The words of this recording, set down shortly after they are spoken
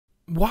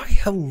Why,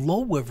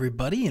 hello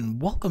everybody,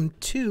 and welcome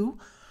to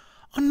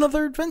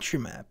another adventure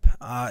map.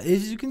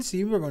 As you can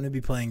see, we're going to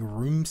be playing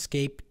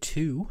Roomscape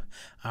 2,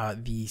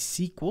 the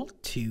sequel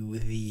to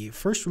the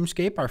first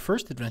Roomscape, our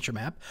first adventure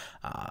map.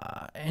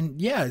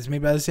 And yeah, it's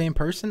made by the same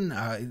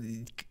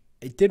person.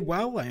 It did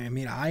well. I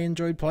mean, I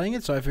enjoyed playing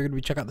it, so I figured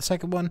we'd check out the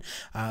second one.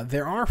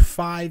 There are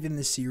 5 in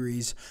the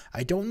series.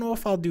 I don't know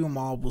if I'll do them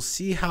all. We'll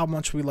see how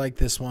much we like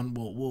this one.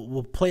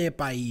 We'll play it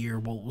by ear.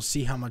 We'll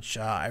see how much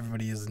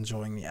everybody is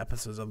enjoying the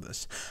episodes of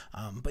this.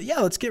 But yeah,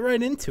 let's get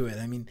right into it.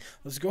 I mean,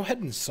 let's go ahead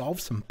and solve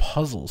some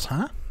puzzles,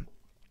 huh?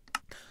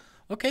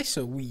 Okay,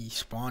 so we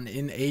spawn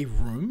in a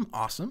room.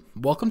 Awesome.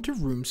 Welcome to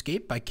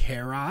Roomscape by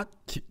Carrot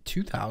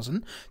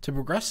 2000. To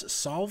progress,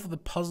 solve the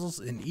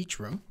puzzles in each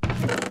room.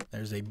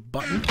 There's a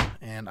button,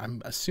 and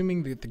I'm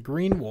assuming that the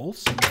green wool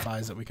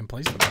signifies that we can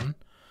place the button.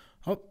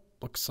 Oh,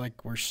 looks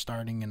like we're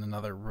starting in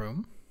another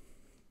room.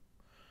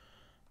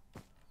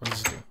 What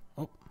does this do?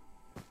 Oh.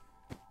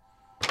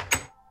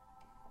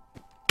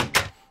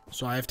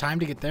 So I have time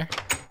to get there.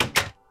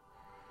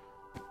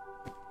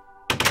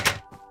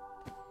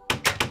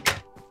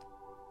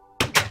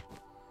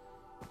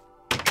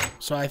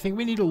 So I think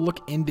we need to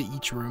look into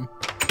each room.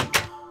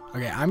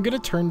 Okay, I'm gonna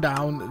turn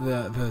down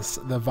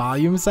the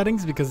volume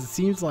settings because it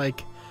seems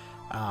like,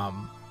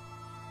 hold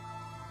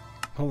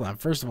on.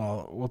 First of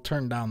all, we'll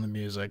turn down the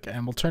music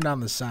and we'll turn down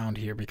the sound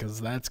here because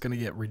that's gonna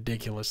get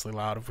ridiculously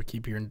loud if we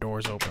keep hearing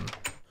doors open.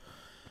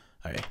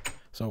 Okay,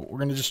 so we're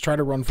gonna just try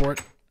to run for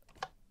it.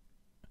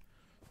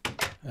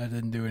 That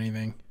didn't do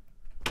anything.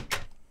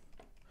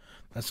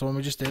 That's the one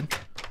we just did.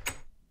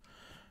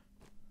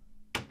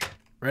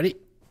 Ready?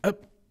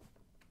 Up.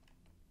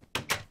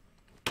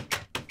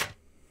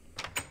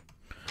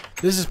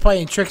 This is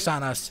playing tricks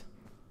on us.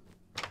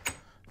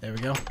 There we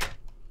go.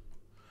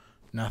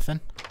 Nothing.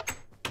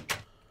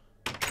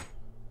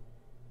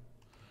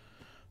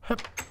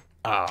 Hup.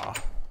 Ah.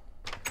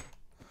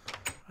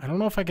 I don't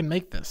know if I can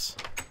make this.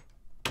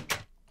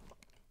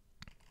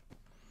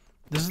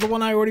 This is the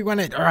one I already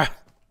went in. Hup.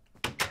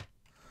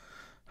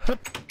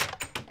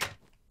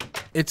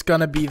 It's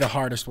gonna be the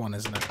hardest one,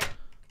 isn't it?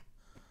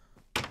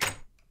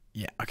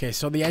 Yeah. Okay,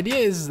 so the idea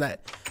is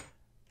that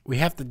we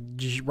have to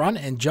run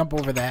and jump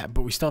over that,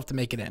 but we still have to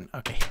make it in.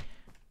 Okay.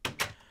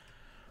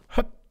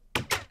 Hup.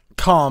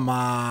 Come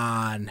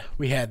on.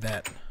 We had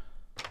that.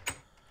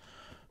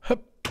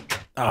 Hup.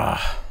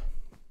 Ah.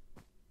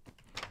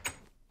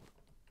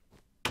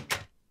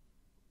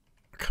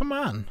 Come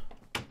on.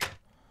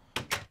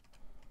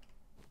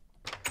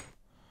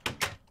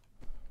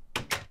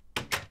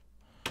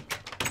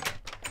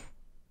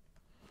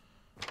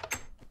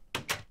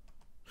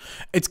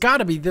 It's got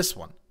to be this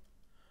one.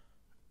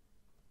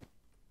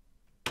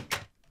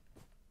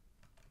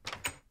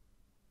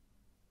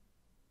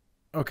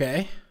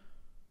 Okay.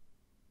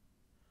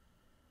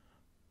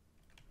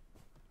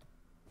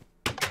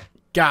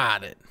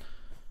 Got it.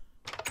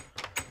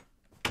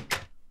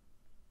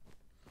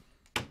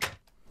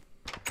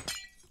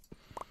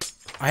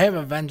 I have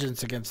a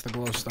vengeance against the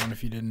glowstone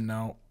if you didn't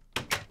know.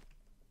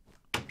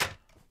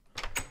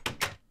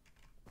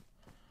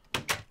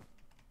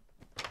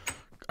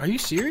 Are you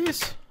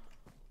serious?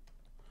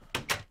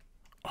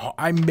 Oh,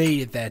 I made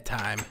it that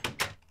time.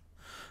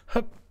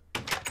 Hup.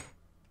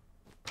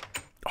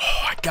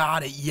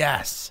 Got it.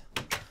 Yes.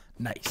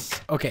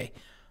 Nice. Okay.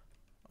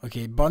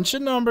 Okay. Bunch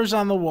of numbers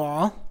on the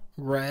wall.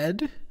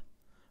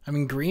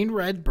 Green,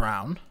 red,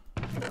 brown.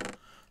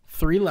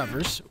 3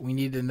 levers. We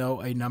need to know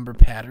a number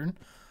pattern.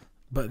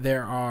 But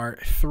there are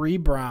 3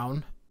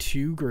 brown,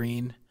 2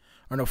 green.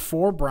 Or no,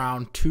 4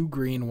 brown, 2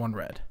 green, 1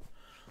 red.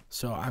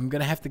 So I'm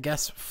going to have to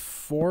guess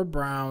 4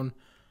 brown,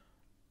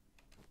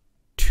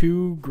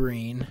 2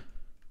 green,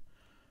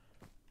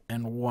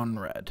 and 1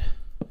 red.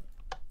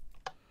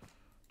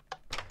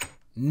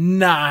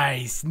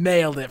 Nice.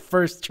 Nailed it.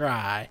 First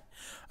try.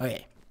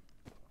 Okay.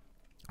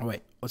 Oh,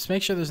 wait. Let's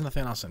make sure there's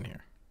nothing else in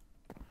here.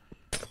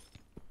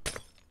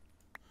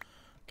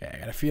 Okay. I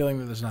got a feeling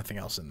that there's nothing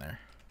else in there.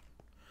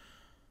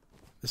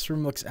 This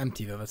room looks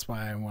empty, though. That's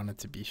why I wanted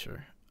to be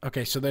sure.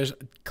 Okay. So there's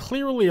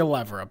clearly a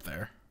lever up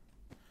there.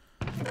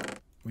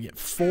 We get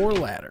 4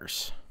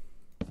 ladders.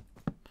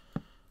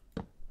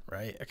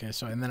 Right? Okay.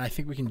 So, and then I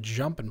think we can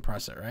jump and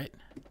press it, right?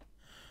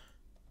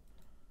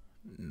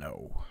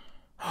 No.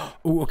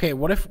 Ooh, okay,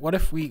 what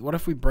if we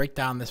break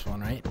down this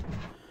one, right?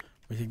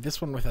 We take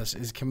this one with us.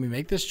 Can we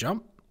make this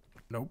jump?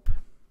 Nope.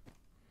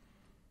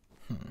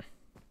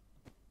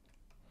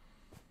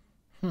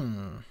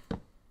 Come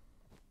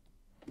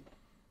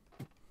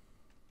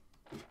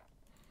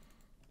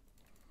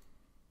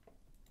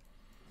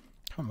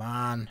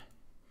on.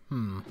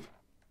 What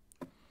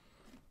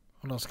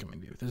else can we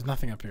do? There's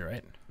nothing up here,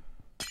 right?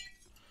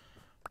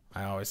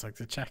 I always like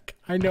to check.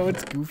 I know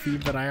it's goofy,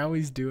 but I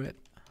always do it.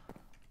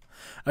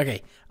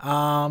 Okay,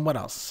 what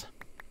else?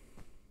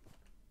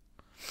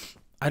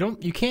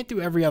 You can't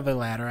do every other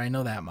ladder, I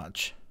know that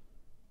much.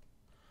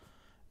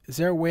 Is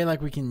there a way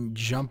like we can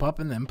jump up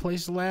and then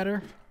place the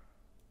ladder?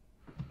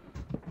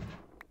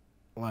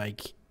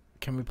 Like,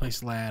 can we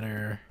place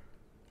ladder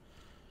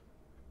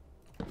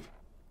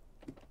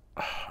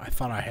I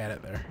thought I had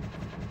it there.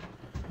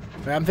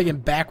 But I'm thinking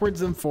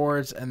backwards and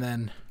forwards, and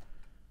then...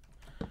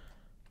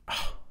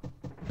 Oh.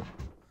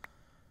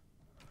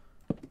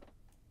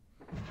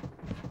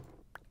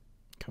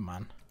 Come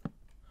on.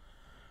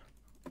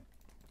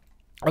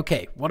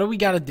 Okay, what do we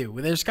got to do?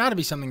 Well, there's got to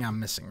be something I'm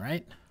missing,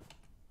 right?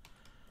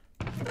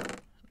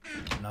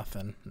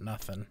 Nothing.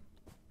 Nothing.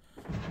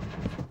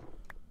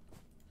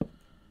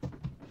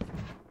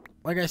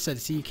 Like I said,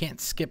 see, you can't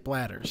skip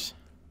ladders.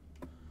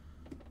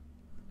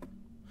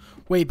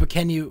 Wait, but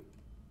can you...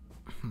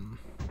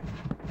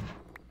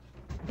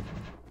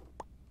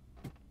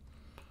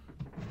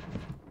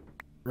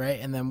 Right,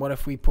 and then what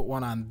if we put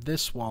one on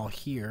this wall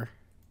here?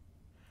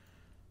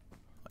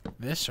 Like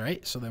this,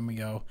 right? So then we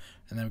go,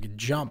 and then we can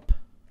jump.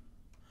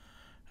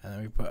 And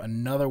then we put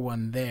another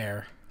one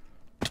there.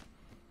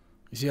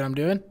 You see what I'm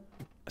doing?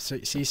 So,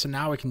 see, so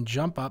now we can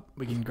jump up.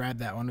 We can grab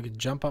that one. We can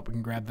jump up. We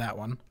can grab that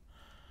one.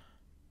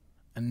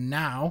 And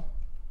now,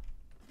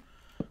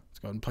 let's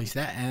go ahead and place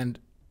that. And,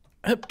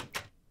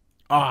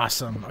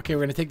 awesome. Okay,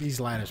 we're going to take these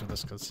ladders with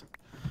us because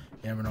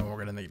you never know when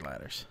we're going to need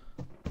ladders.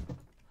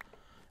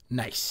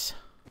 Nice.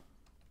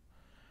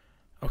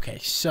 Okay,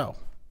 so,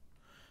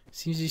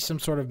 seems to be some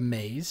sort of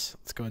maze.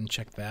 Let's go ahead and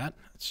check that.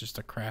 It's just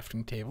a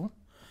crafting table.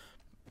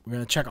 We're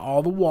going to check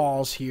all the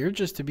walls here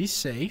just to be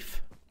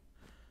safe.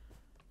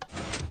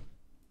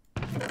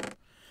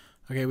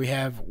 Okay, we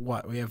have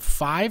what? We have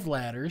 5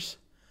 ladders.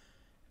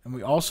 And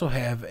we also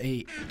have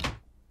a...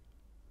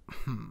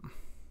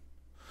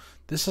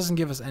 This doesn't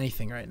give us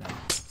anything right now.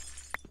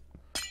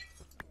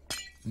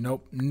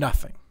 Nope,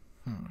 nothing.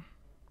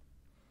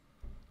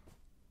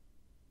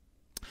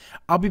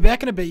 I'll be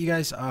back in a bit, you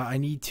guys. I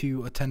need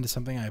to attend to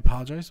something. I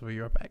apologize. I'll be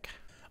right back.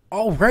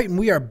 All right, and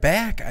we are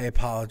back. I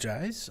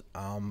apologize.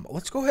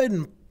 Let's go ahead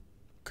and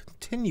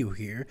continue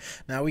here.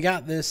 Now, we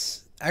got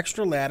this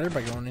extra ladder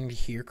by going into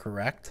here,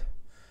 correct?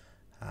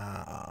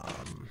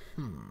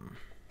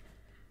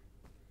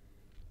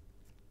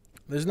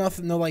 There's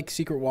nothing, no like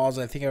secret walls.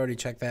 I think I already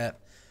checked that.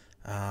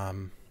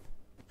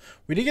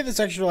 We did get this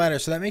extra ladder,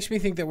 so that makes me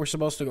think that we're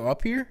supposed to go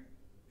up here,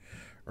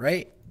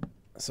 right?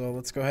 So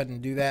let's go ahead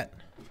and do that.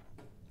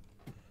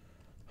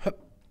 Hup.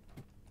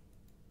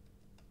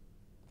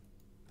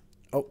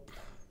 Oh,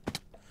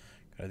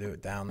 gotta do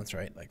it down. That's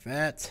right, like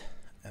that,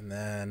 and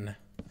then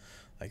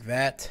like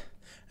that.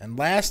 And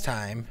last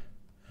time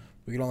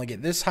we could only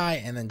get this high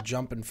and then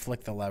jump and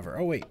flick the lever.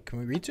 Oh wait, can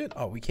we reach it?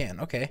 Oh, we can.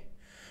 Okay.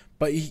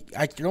 But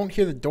I don't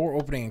hear the door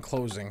opening and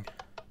closing.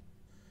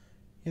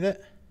 Hear that?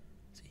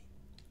 Let's see.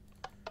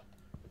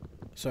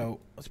 So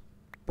let's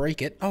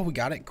break it. Oh, we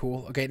got it.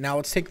 Cool. Okay, now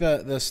let's take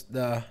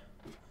the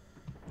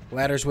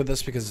ladders with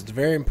us because it's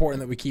very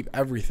important that we keep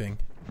everything.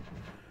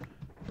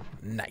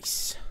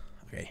 Nice.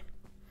 Okay.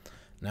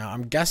 Now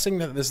I'm guessing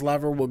that this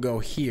lever will go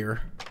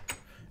here.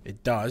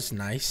 It does.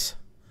 Nice.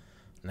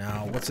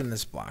 Now what's in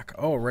this block?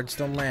 Oh, a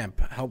redstone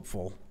lamp.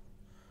 Helpful.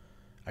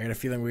 I got a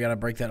feeling we gotta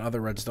break that other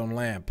redstone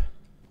lamp.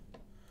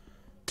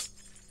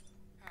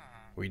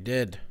 We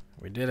did.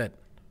 We did it.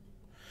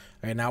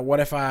 Okay, now what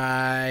if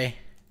I...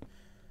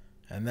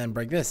 And then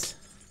break this.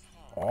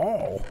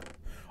 Oh.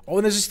 Oh,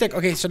 and there's a stick.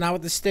 Okay, so now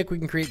with the stick, we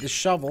can create the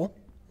shovel.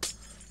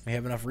 We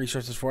have enough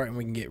resources for it, and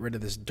we can get rid of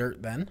this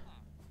dirt then.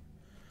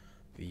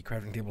 The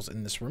crafting table's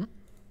in this room.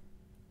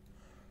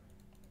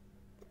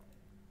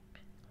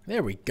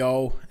 There we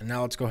go. And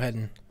now let's go ahead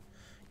and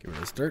get rid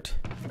of this dirt.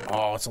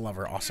 Oh, it's a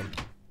lever. Awesome.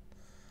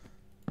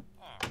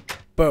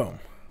 Boom.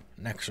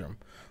 Next room.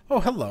 Oh,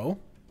 hello.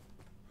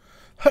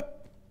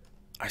 Hup.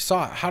 I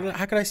saw it.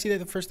 How could I see that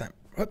the first time?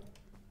 Hup.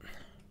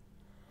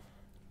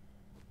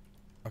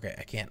 Okay,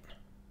 I can't.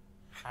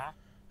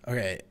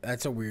 Okay,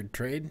 that's a weird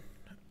trade.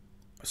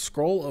 A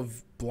scroll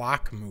of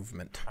block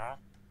movement.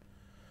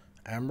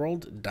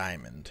 Emerald,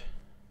 diamond.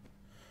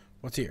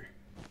 What's here?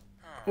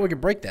 Oh, we can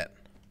break that.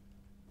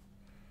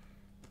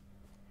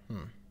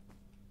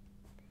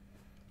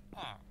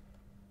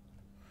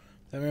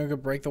 Then we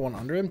could break the one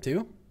under him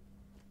too.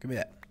 Give me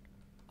that.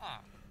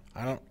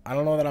 I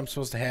don't know that I'm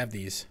supposed to have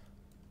these.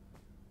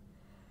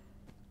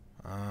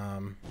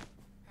 I'm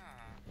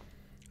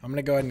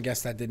gonna go ahead and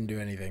guess that didn't do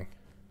anything.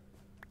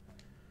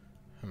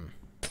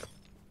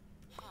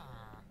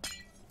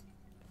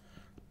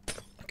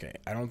 Okay,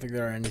 I don't think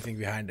there are anything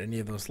behind any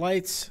of those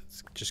lights.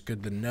 It's just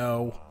good to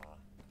know.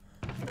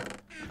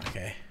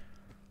 Okay.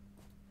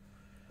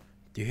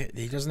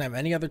 He doesn't have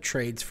any other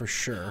trades for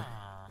sure.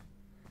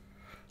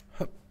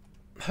 Hup,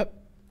 hup,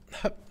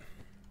 hup.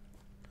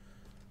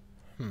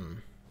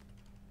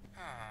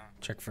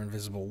 Check for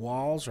invisible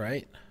walls,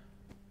 right?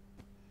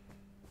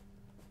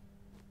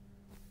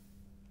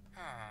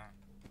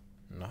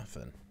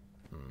 Nothing.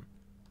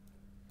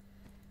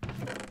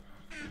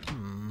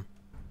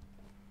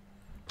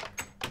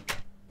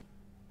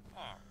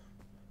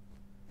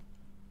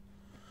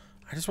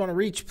 I just want to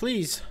reach,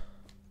 please.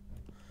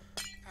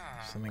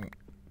 Something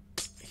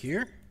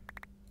here?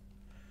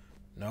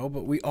 No,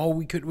 but we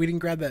didn't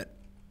grab that.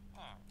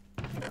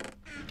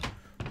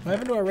 What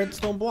happened to our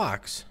redstone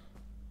blocks?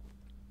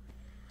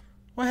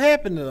 What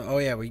happened to them? Oh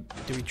yeah,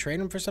 did we trade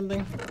them for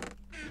something?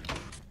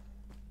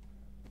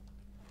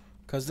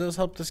 Because those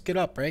helped us get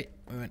up, right?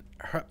 We went,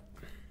 hup.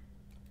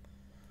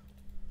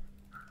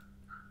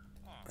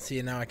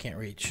 See, now I can't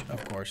reach,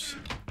 of course.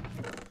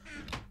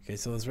 Okay,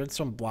 so those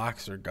redstone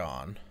blocks are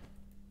gone.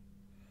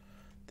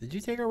 Did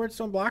you take our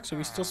redstone blocks? Are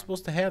we still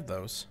supposed to have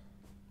those?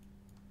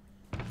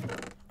 Oh,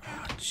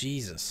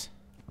 Jesus.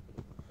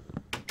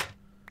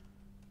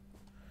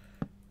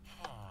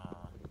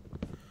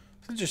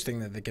 It's interesting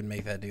that they can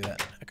make that do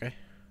that. Okay.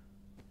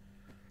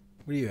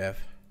 What do you have?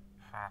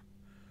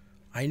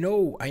 I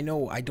know. I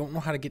don't know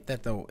how to get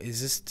that though.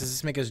 Does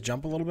this make us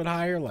jump a little bit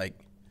higher? Like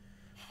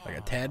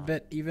a tad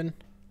bit even?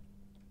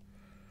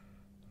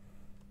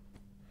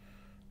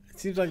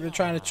 It seems like they're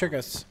trying to trick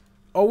us.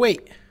 Oh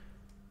wait.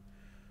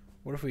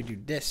 What if we do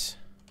this?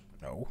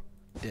 No.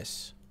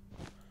 This.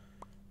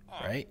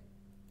 Right?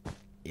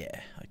 Yeah,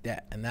 like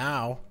that. And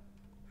now.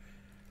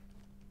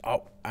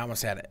 Oh, I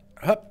almost had it.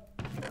 Hup.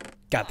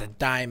 Got the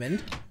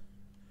diamond.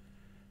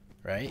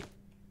 Right?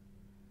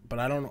 But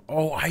I don't know.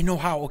 Oh, I know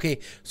how. Okay,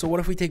 so what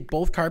if we take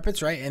both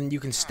carpets, right? And you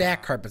can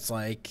stack carpets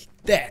like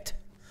that.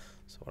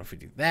 So what if we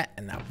do that?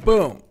 And now,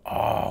 boom.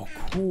 Oh,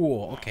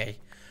 cool. Okay.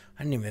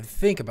 I didn't even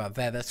think about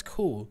that. That's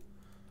cool.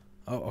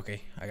 Oh,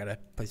 okay. I gotta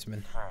place them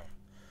in.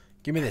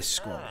 Give me this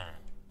scroll.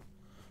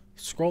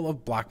 Scroll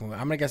of block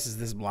movement. I'm gonna guess it's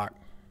this block.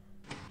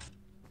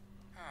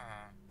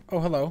 Oh,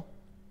 hello.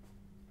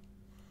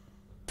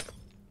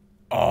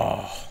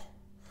 Oh.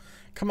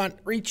 Come on.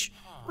 Reach.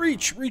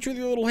 Reach. Reach with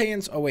your little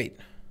hands. Oh, wait.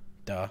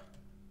 Duh.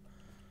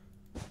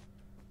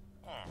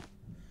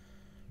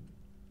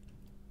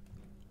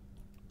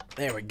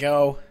 There we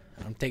go.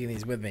 I'm taking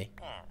these with me.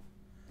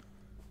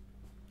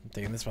 I'm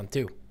taking this one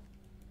too.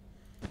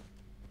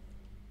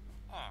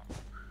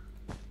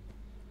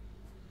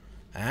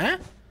 Huh?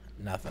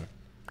 Nothing.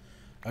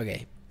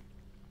 Okay.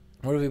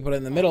 What if we put it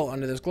in the middle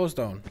under this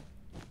glowstone?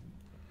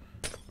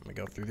 Let me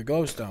go through the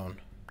glowstone.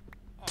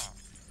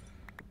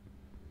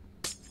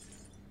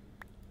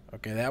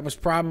 Okay, that was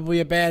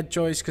probably a bad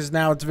choice because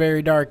now it's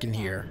very dark in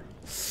here.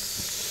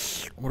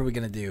 What are we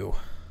going to do?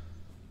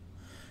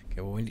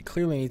 Okay, well, we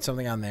clearly need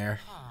something on there.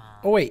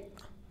 Oh, wait.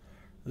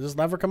 Does this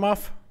lever come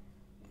off?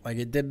 Like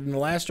it did in the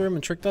last room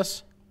and tricked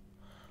us?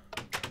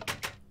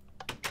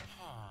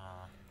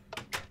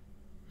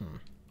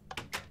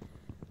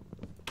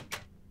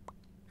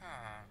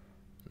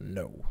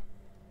 No.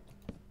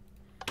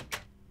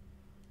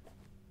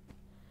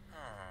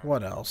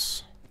 What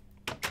else?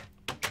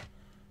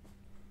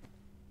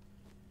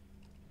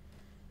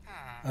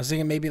 I was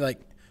thinking maybe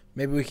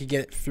we could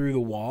get it through the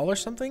wall or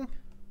something.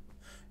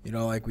 You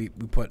know, like we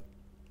put.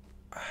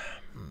 I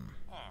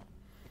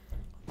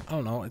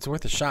don't know. It's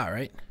worth a shot,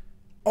 right?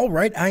 All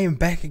right, I am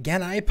back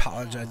again. I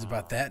apologize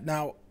about that.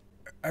 Now,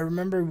 I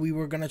remember we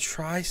were gonna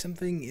try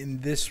something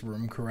in this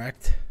room,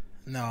 correct?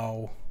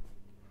 No,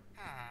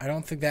 I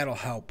don't think that'll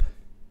help.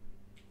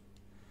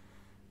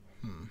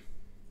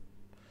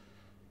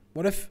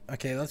 What if?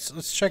 Okay,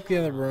 let's check the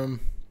other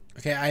room.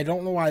 Okay, I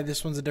don't know why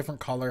this one's a different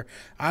color.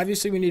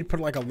 Obviously, we need to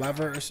put like a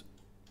lever or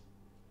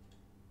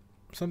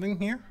something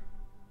here.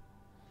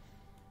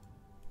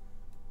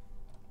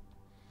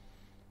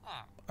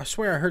 I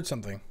swear I heard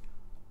something.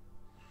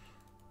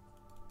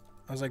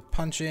 I was like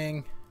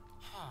punching.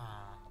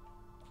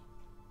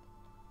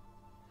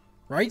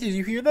 Right? Did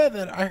you hear that?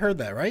 I heard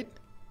that, right?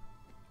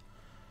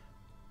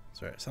 Is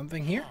there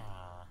something here?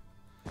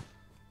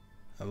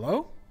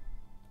 Hello?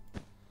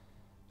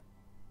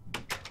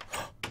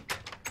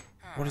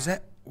 What is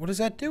that? What is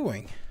that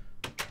doing?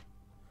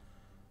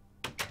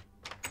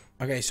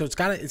 Okay, so it's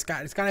gotta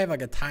have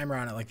like a timer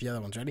on it like the other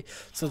ones. Ready?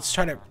 So let's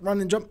try to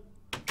run and jump.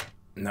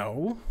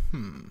 No.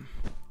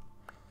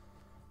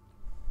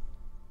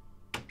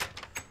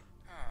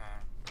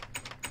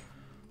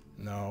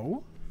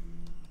 No.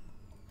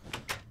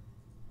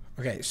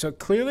 Okay, so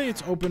clearly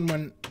it's open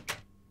when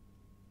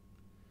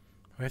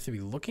we have to be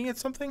looking at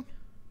something.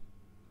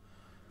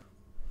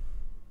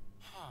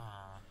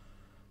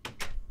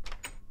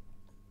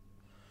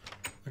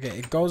 Okay,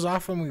 it goes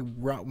off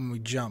when we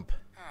jump.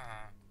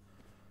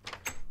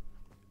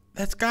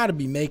 That's got to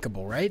be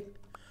makeable, right?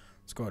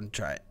 Let's go ahead and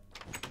try it.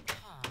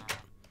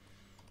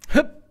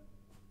 Hup.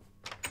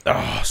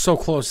 Oh, so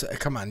close.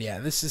 Come on, yeah.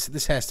 This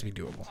has to be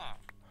doable.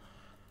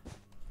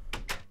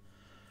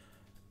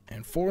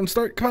 And forward and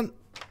start. Come on.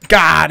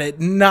 Got it.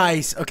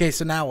 Nice. Okay,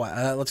 so now what?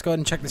 Let's go ahead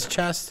and check this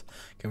chest.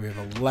 Okay, we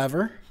have a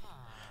lever.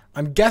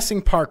 I'm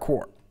guessing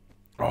parkour.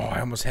 Oh,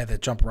 I almost had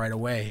that jump right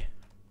away.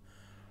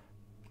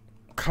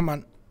 Come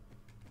on.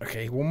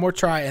 Okay, one more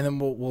try, and then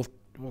we'll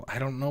I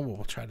don't know what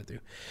we'll try to do.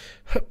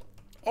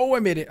 Oh,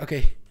 I made it.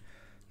 Okay.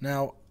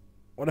 Now,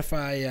 what if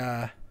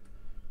I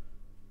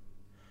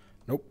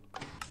nope.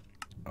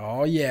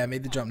 Oh yeah, I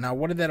made the jump. Now,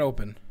 what did that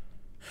open?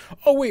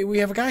 Oh wait, we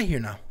have a guy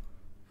here now.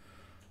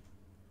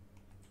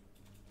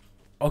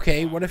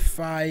 Okay, what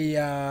if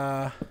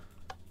I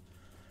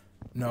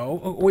no.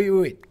 Oh,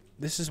 wait.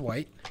 This is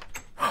white.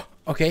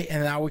 Okay,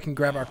 and now we can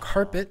grab our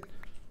carpet.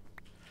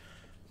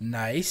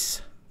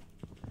 Nice.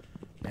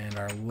 And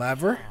our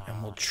lever,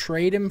 and we'll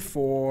trade him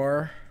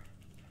for,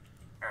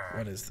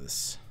 what is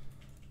this?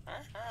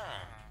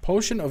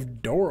 Potion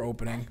of door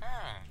opening.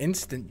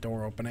 Instant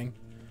door opening.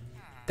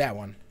 That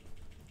one.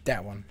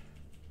 That one.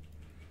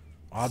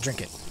 I'll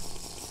drink it.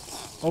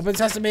 Open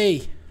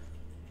sesame.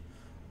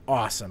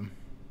 Awesome.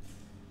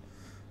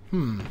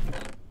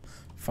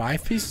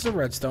 5 pieces of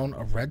redstone.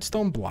 A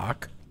redstone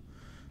block.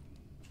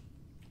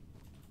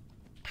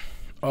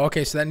 Oh,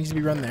 okay, so that needs to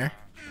be run there.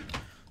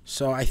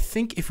 So I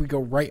think if we go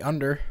right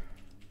under...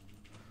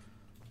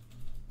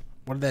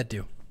 What did that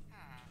do?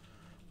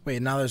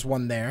 Wait, now there's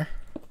one there.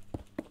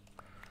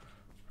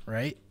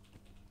 Right?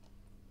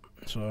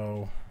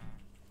 So...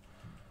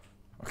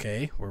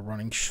 Okay, we're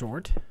running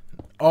short.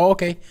 Oh,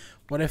 okay.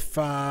 What if,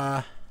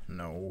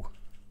 no.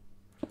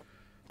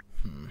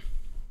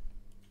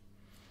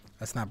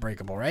 That's not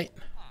breakable, right?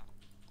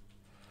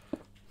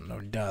 No,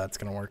 duh, that's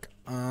gonna work.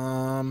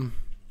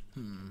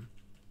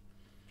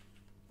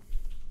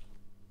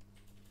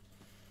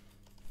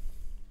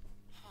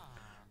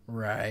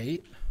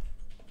 Right.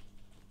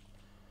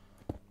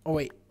 Oh,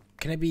 wait.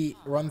 Can it be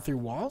run through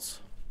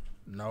walls?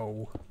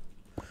 No.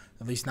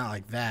 At least not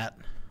like that.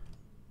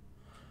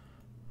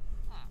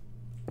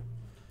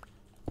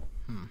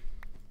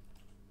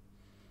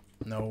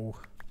 No.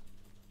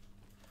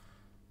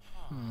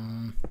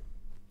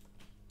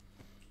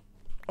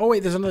 Oh,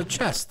 wait. There's another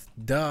chest.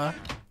 Duh.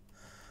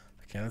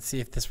 Okay, let's see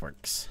if this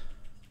works.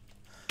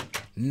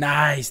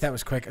 Nice. That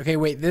was quick. Okay,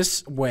 wait.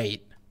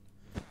 Wait.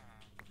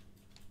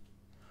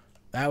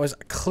 That was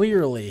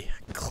clearly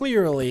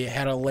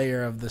had a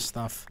layer of this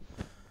stuff.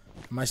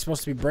 Am I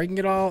supposed to be breaking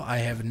it all? I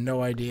have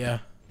no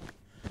idea.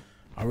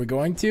 Are we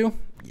going to?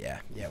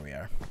 Yeah, we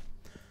are.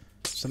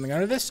 Something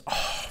under this?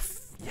 Oh,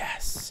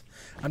 yes.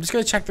 I'm just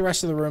going to check the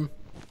rest of the room.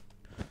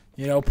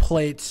 You know,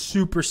 play it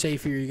super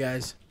safe here, you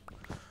guys.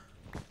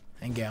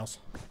 And gals.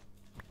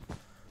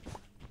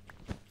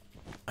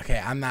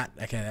 Okay, I'm not...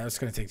 Okay, that's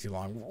going to take too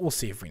long. We'll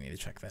see if we need to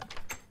check that.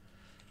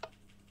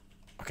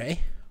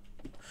 Okay.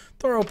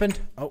 Door opened.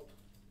 Oh.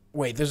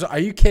 Wait, are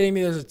you kidding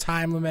me? There's a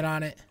time limit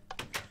on it.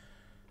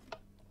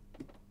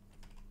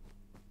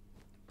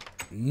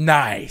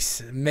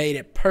 Nice. Made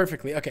it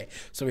perfectly. Okay,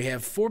 so we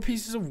have 4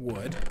 pieces of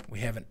wood.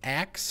 We have an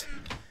axe.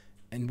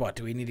 And what?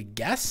 Do we need to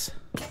guess?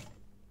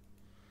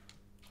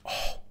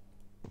 Oh.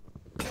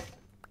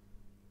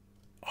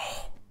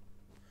 Oh.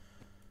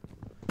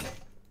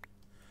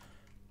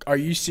 Are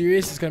you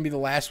serious? It's going to be the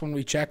last one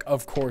we check?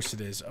 Of course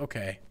it is.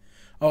 Okay.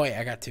 Oh, wait,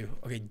 I got 2.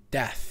 Okay,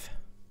 death.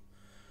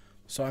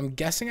 So I'm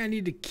guessing I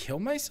need to kill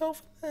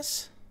myself in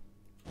this.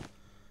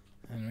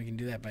 And we can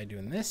do that by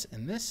doing this,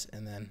 and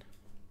then...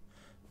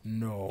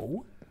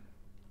 No.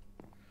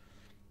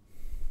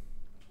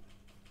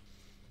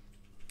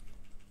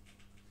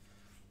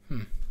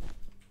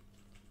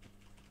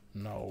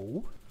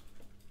 No.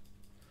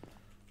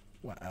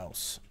 What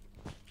else?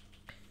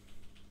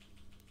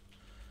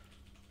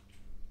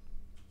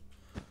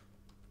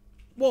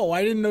 Whoa,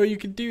 I didn't know you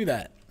could do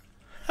that.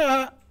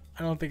 I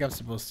don't think I'm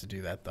supposed to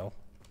do that, though.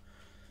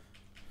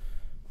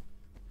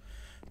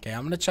 Okay,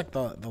 I'm going to check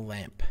the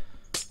lamp.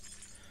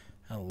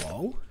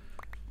 Hello?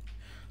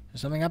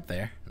 There's something up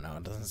there. No,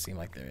 it doesn't seem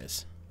like there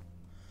is.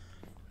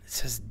 It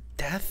says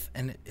death,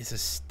 and it is a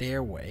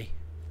stairway.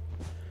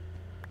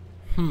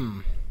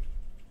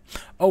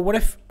 Oh, what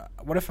if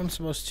I'm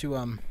supposed to,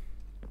 and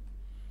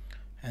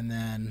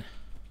then...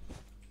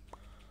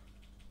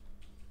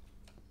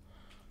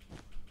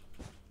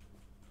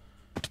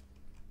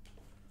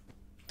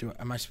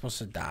 Am I supposed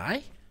to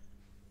die?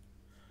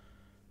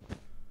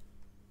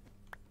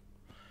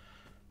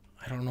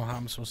 I don't know how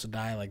I'm supposed to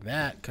die like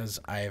that, because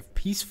I have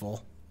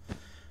peaceful.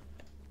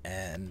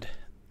 And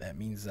that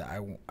means that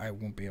I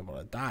won't be able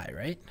to die,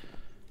 right?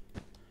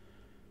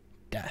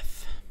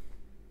 Death.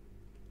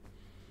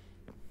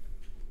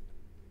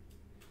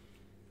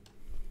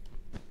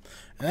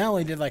 And that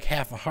only did like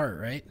half a heart,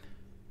 right?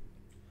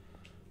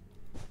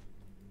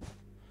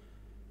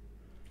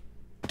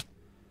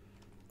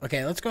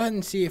 Okay, let's go ahead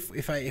and see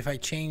if I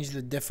change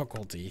the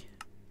difficulty.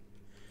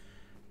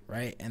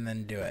 Right? And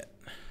then do it.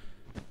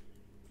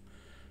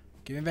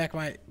 Give me back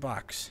my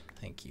box.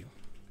 Thank you.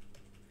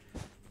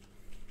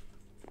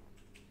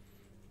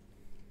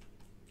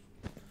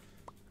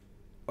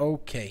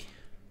 Okay.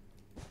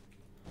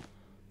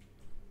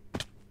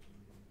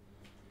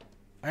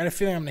 I got a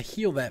feeling I'm gonna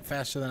heal that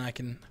faster than I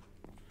can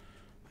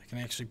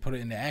actually put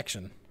it into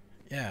action.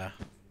 Yeah.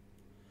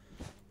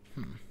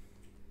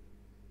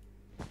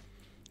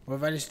 What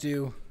if I just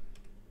do...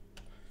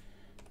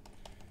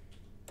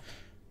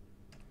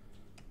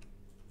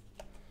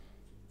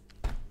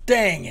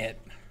 Dang it!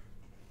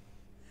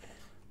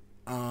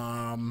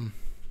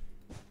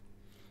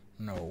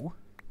 No.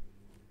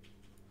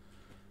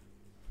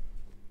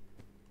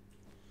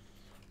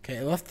 Okay,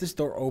 I left this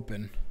door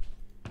open.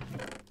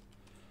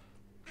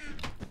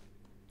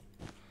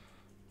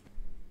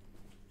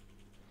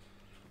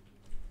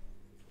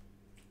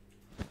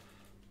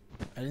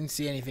 I didn't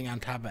see anything on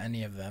top of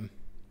any of them.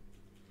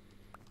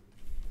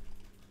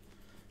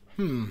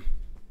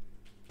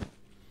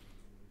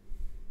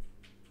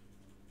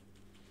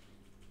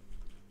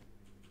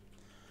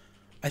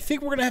 I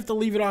think we're going to have to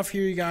leave it off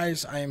here, you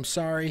guys. I am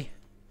sorry.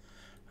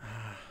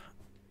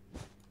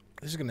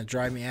 This is going to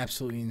drive me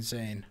absolutely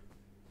insane.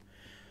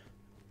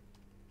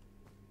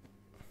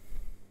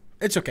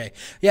 It's okay.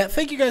 Yeah,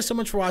 thank you guys so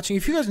much for watching.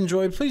 If you guys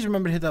enjoyed, please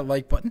remember to hit that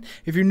like button.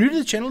 If you're new to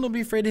the channel, don't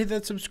be afraid to hit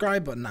that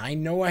subscribe button. I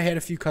know I had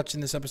a few cuts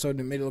in this episode and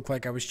it made it look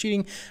like I was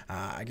cheating.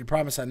 I can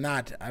promise I'm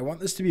not. I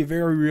want this to be a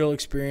very real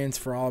experience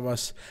for all of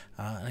us.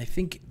 And I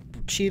think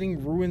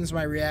cheating ruins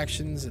my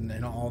reactions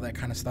and all that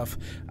kind of stuff.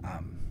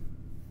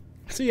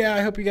 So yeah,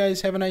 I hope you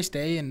guys have a nice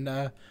day. And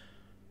I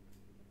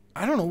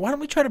don't know, why don't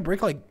we try to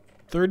break like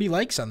 30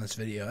 likes on this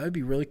video? That'd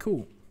be really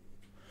cool.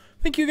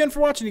 Thank you again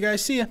for watching, you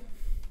guys. See ya.